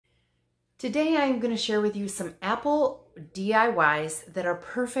Today I'm going to share with you some apple DIYs that are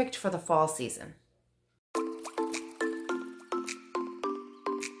perfect for the fall season.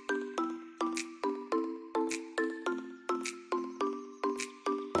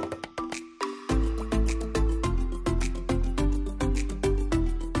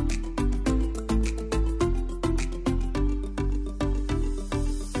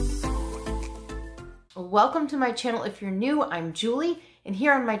 Welcome to my channel. If you're new, I'm Julie, and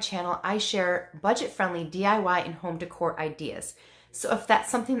here on my channel I share budget-friendly DIY and home decor ideas. So if that's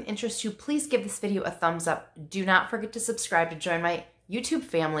something that interests you, please give this video a thumbs up. Do not forget to subscribe to join my YouTube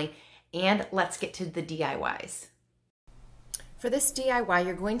family, and let's get to the DIYs. For this DIY,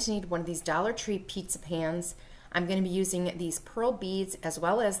 you're going to need one of these Dollar Tree pizza pans. I'm going to be using these pearl beads as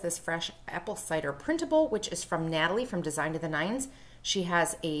well as this fresh apple cider printable, which is from Natalie from Design to the Nines. She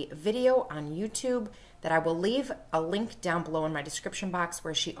has a video on YouTube that I will leave a link down below in my description box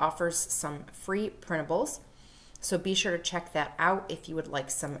where she offers some free printables. So be sure to check that out if you would like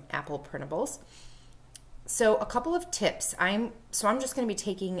some apple printables. So a couple of tips. I'm just going to be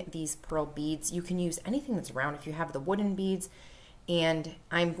taking these pearl beads. You can use anything that's around if you have the wooden beads, and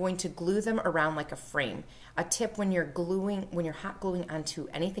I'm going to glue them around like a frame. A tip: when you're hot gluing onto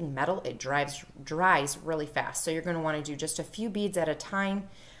anything metal, it dries really fast. So you're going to want to do just a few beads at a time.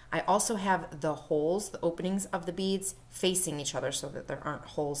 I also have the holes, the openings of the beads, facing each other so that there aren't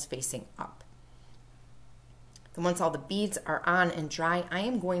holes facing up. Then once all the beads are on and dry, I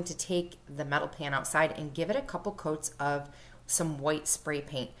am going to take the metal pan outside and give it a couple coats of some white spray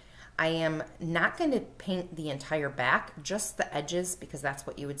paint. I am not going to paint the entire back, just the edges, because that's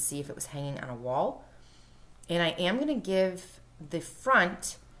what you would see if it was hanging on a wall. And I am going to give the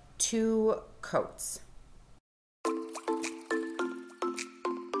front 2 coats.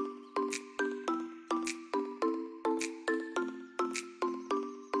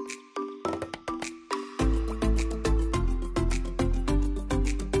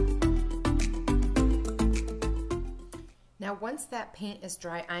 Now once that paint is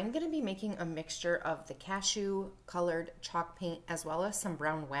dry, I'm going to be making a mixture of the cashew colored chalk paint as well as some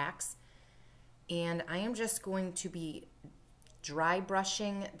brown wax. And I am just going to be dry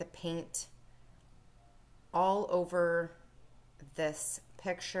brushing the paint all over this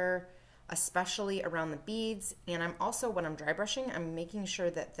picture, especially around the beads. And I'm also, when I'm dry brushing, I'm making sure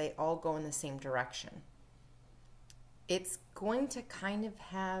that they all go in the same direction. It's going to kind of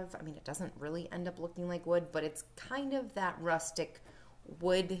have, I mean, it doesn't really end up looking like wood, but it's kind of that rustic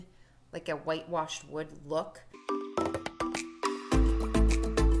wood, like a whitewashed wood look.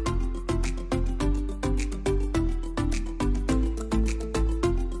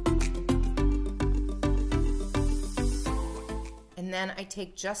 And then I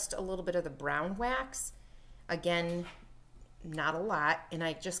take just a little bit of the brown wax, again, not a lot, and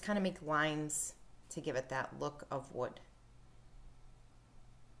I just kind of make lines to give it that look of wood.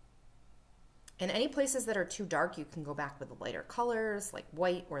 In any places that are too dark, you can go back with the lighter colors like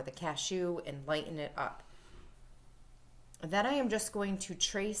white or the cashew and lighten it up. Then I am just going to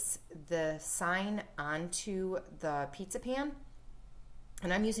trace the sign onto the pizza pan,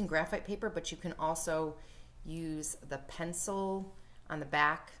 and I'm using graphite paper, but you can also use the pencil on the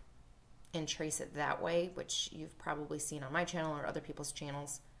back and trace it that way, which you've probably seen on my channel or other people's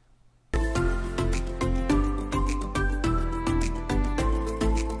channels.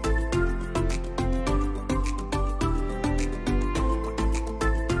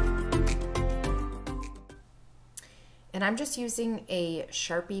 And I'm just using a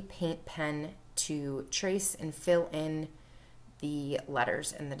Sharpie paint pen to trace and fill in the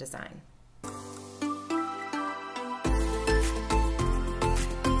letters in the design.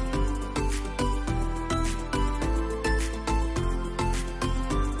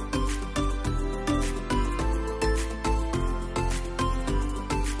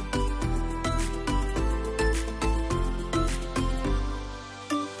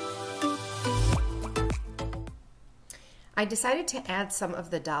 I decided to add some of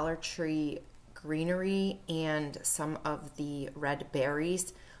the Dollar Tree greenery and some of the red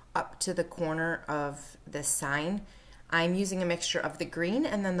berries up to the corner of this sign. I'm using a mixture of the green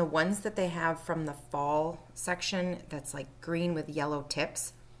and then the ones that they have from the fall section that's like green with yellow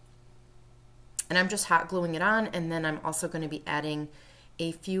tips. And I'm just hot gluing it on, and then I'm also going to be adding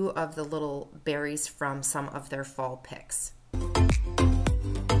a few of the little berries from some of their fall picks.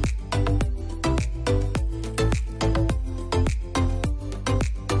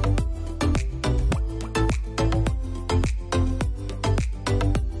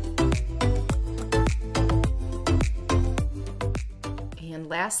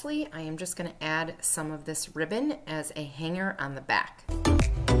 lastly, I am just going to add some of this ribbon as a hanger on the back.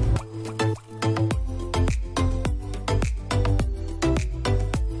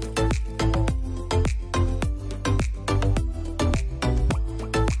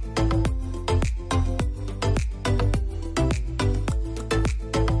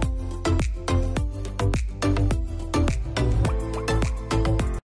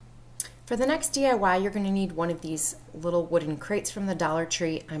 For the next DIY, you're going to need one of these little wooden crates from the Dollar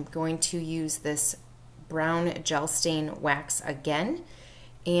Tree. I'm going to use this brown gel stain wax again,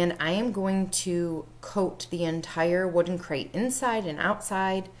 and I am going to coat the entire wooden crate inside and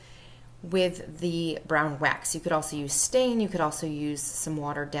outside with the brown wax. You could also use stain, you could also use some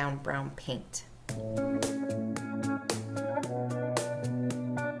watered down brown paint.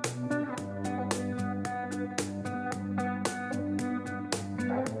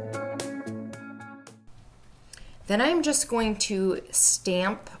 Then I'm just going to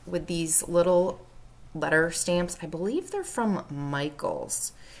stamp with these little letter stamps. I believe they're from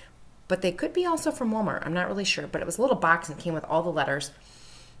Michael's, but they could be also from Walmart. I'm not really sure, but it was a little box and came with all the letters.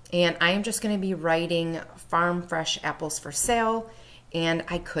 And I am just going to be writing Farm Fresh Apples for Sale. And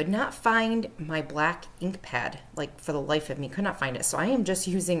I could not find my black ink pad, like for the life of me, could not find it. So I am just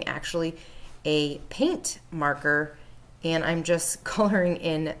using actually a paint marker, and I'm just coloring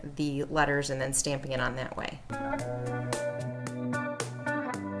in the letters and then stamping it on that way.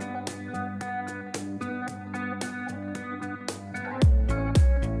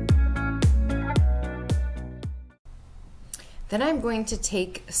 Then I'm going to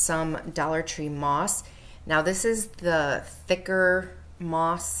take some Dollar Tree moss. Now this is the thicker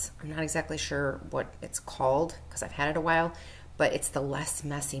moss. I'm not exactly sure what it's called because I've had it a while, but it's the less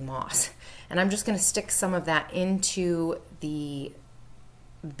messy moss. And I'm just going to stick some of that into the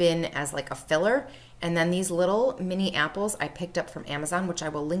bin as like a filler. And then these little mini apples I picked up from Amazon, which I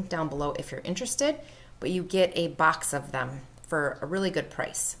will link down below if you're interested, but you get a box of them for a really good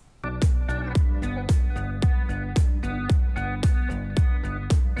price.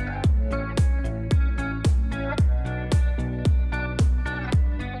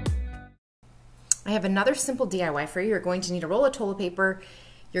 I have another simple DIY for you. You're going to need a roll of toilet paper.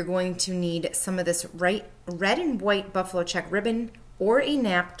 You're going to need some of this red and white buffalo check ribbon or a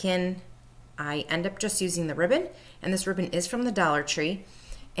napkin. I end up just using the ribbon, and this ribbon is from the Dollar Tree.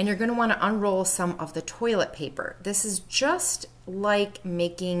 And you're going to want to unroll some of the toilet paper. This is just like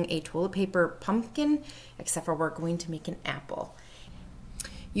making a toilet paper pumpkin, except for we're going to make an apple.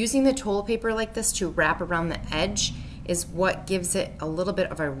 Using the toilet paper like this to wrap around the edge is what gives it a little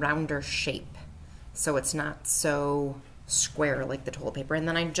bit of a rounder shape, so it's not so square like the toilet paper. And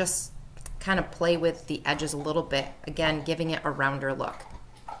then I just kind of play with the edges a little bit, again giving it a rounder look.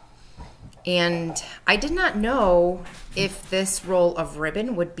 And I did not know if this roll of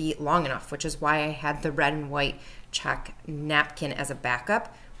ribbon would be long enough, which is why I had the red and white check napkin as a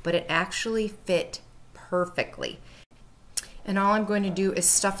backup, but it actually fit perfectly. And all I'm going to do is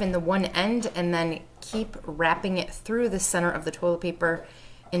stuff in the one end and then keep wrapping it through the center of the toilet paper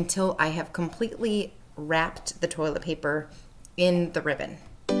until I have completely wrapped the toilet paper in the ribbon.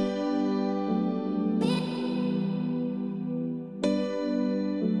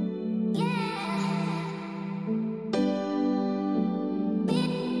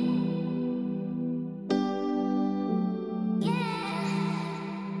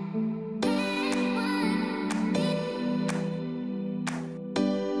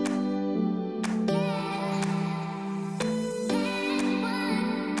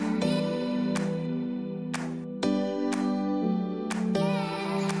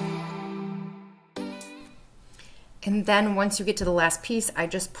 And then once you get to the last piece, I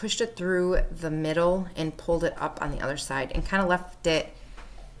just pushed it through the middle and pulled it up on the other side and kind of left it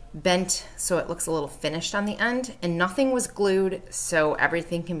bent so it looks a little finished on the end. And nothing was glued, so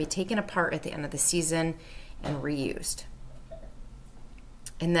everything can be taken apart at the end of the season and reused.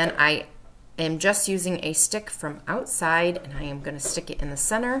 And then I am just using a stick from outside, and I am going to stick it in the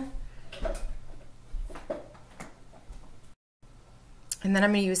center. And then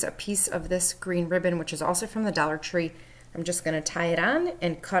I'm going to use a piece of this green ribbon, which is also from the Dollar Tree. I'm just going to tie it on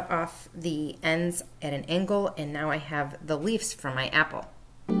and cut off the ends at an angle, and now I have the leaves for my apple.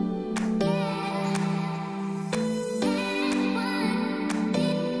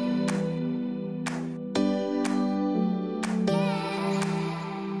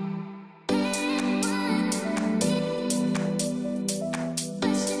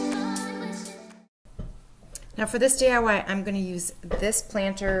 Now for this DIY, I'm going to use this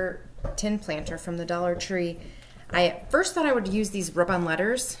planter, tin planter from the Dollar Tree. I at first thought I would use these rub-on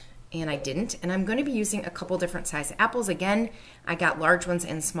letters, and I didn't. And I'm going to be using a couple different size apples. Again, I got large ones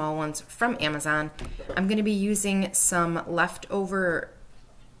and small ones from Amazon. I'm going to be using some leftover,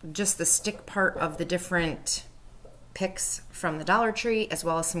 just the stick part of the different picks from the Dollar Tree, as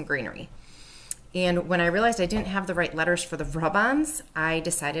well as some greenery. And when I realized I didn't have the right letters for the rub-ons, I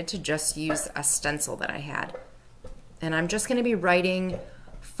decided to just use a stencil that I had. And I'm just going to be writing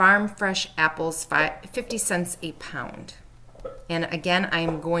Farm Fresh Apples, 50 cents a pound. And again,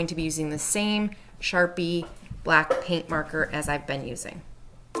 I'm going to be using the same Sharpie black paint marker as I've been using.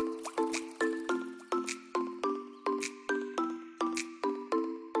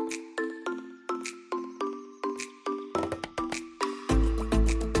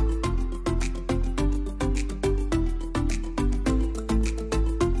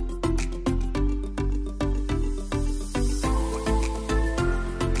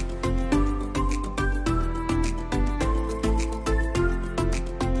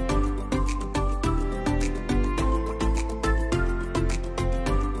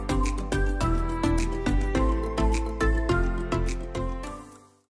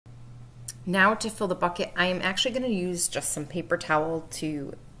 Now to fill the bucket, I am actually going to use just some paper towel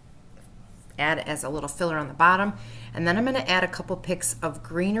to add as a little filler on the bottom. And then I'm going to add a couple picks of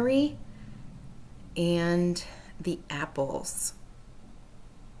greenery and the apples.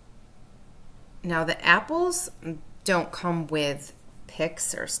 Now the apples don't come with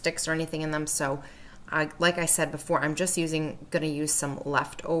picks or sticks or anything in them, so like I said before, I'm just going to use some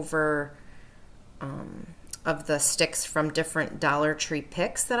leftover of the sticks from different Dollar Tree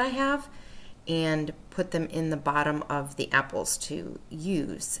picks that I have, and put them in the bottom of the apples to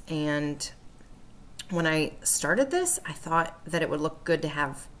use. And when I started this, I thought that it would look good to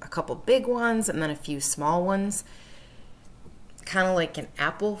have a couple big ones and then a few small ones, kind of like an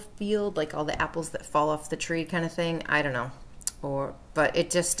apple field, like all the apples that fall off the tree kind of thing. I don't know, but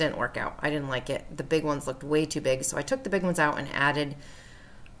it just didn't work out. I didn't like it. The big ones looked way too big, so I took the big ones out and added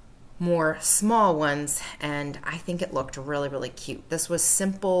more small ones, and I think it looked really, really cute. This was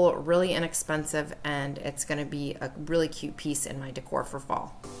simple, really inexpensive, and it's going to be a really cute piece in my decor for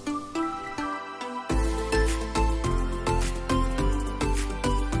fall.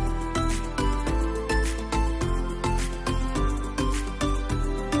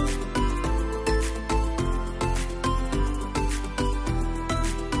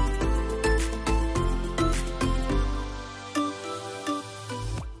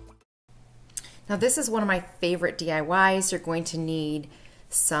 Now this is one of my favorite DIYs. You're going to need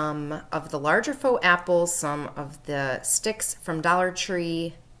some of the larger faux apples, some of the sticks from Dollar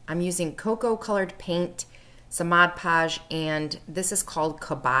Tree. I'm using cocoa colored paint, some Mod Podge, and this is called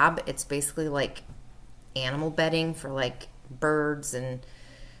kebab. It's basically like animal bedding for like birds and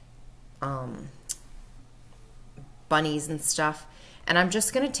bunnies and stuff. And I'm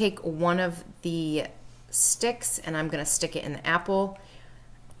just going to take one of the sticks and I'm going to stick it in the apple.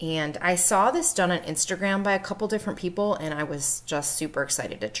 And I saw this done on Instagram by a couple different people, and I was just super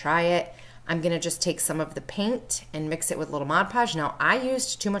excited to try it. I'm going to just take some of the paint and mix it with a little Mod Podge. Now, I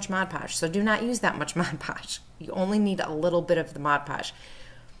used too much Mod Podge, so do not use that much Mod Podge. You only need a little bit of the Mod Podge.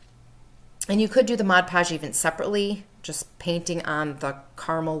 And you could do the Mod Podge even separately, just painting on the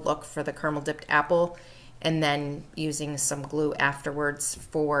caramel look for the caramel dipped apple, and then using some glue afterwards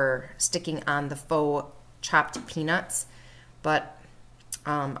for sticking on the faux chopped peanuts. But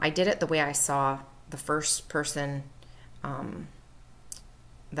I did it the way I saw the first person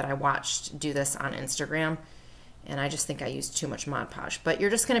that I watched do this on Instagram, and I just think I used too much Mod Podge. But you're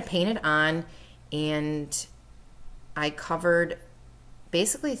just going to paint it on, and I covered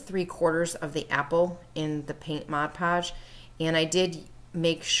basically 3/4 of the apple in the paint Mod Podge, and I did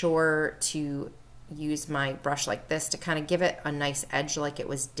make sure to use my brush like this to kind of give it a nice edge like it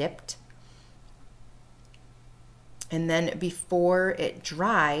was dipped. And then before it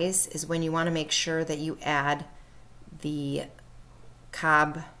dries is when you want to make sure that you add the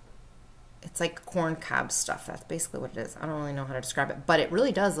cob. It's like corn cob stuff. That's basically what it is. I don't really know how to describe it, but it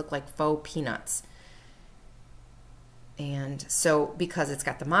really does look like faux peanuts. And so because it's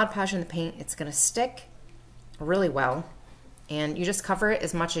got the Mod Podge in the paint, it's going to stick really well. And you just cover it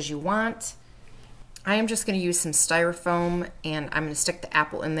as much as you want. I am just going to use some styrofoam, and I'm going to stick the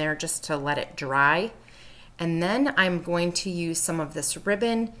apple in there just to let it dry. And then I'm going to use some of this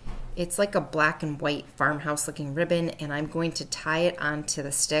ribbon. It's like a black and white farmhouse looking ribbon, and I'm going to tie it onto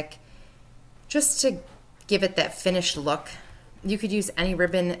the stick just to give it that finished look. You could use any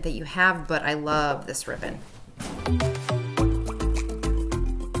ribbon that you have, but I love this ribbon.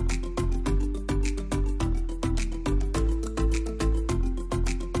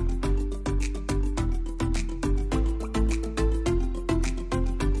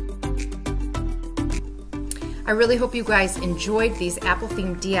 I really hope you guys enjoyed these apple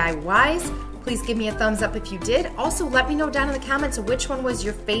themed DIYs. Please give me a thumbs up if you did. Also, let me know down in the comments which one was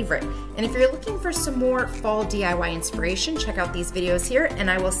your favorite. And if you're looking for some more fall DIY inspiration, check out these videos here, and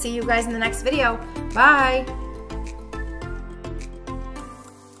I will see you guys in the next video. Bye!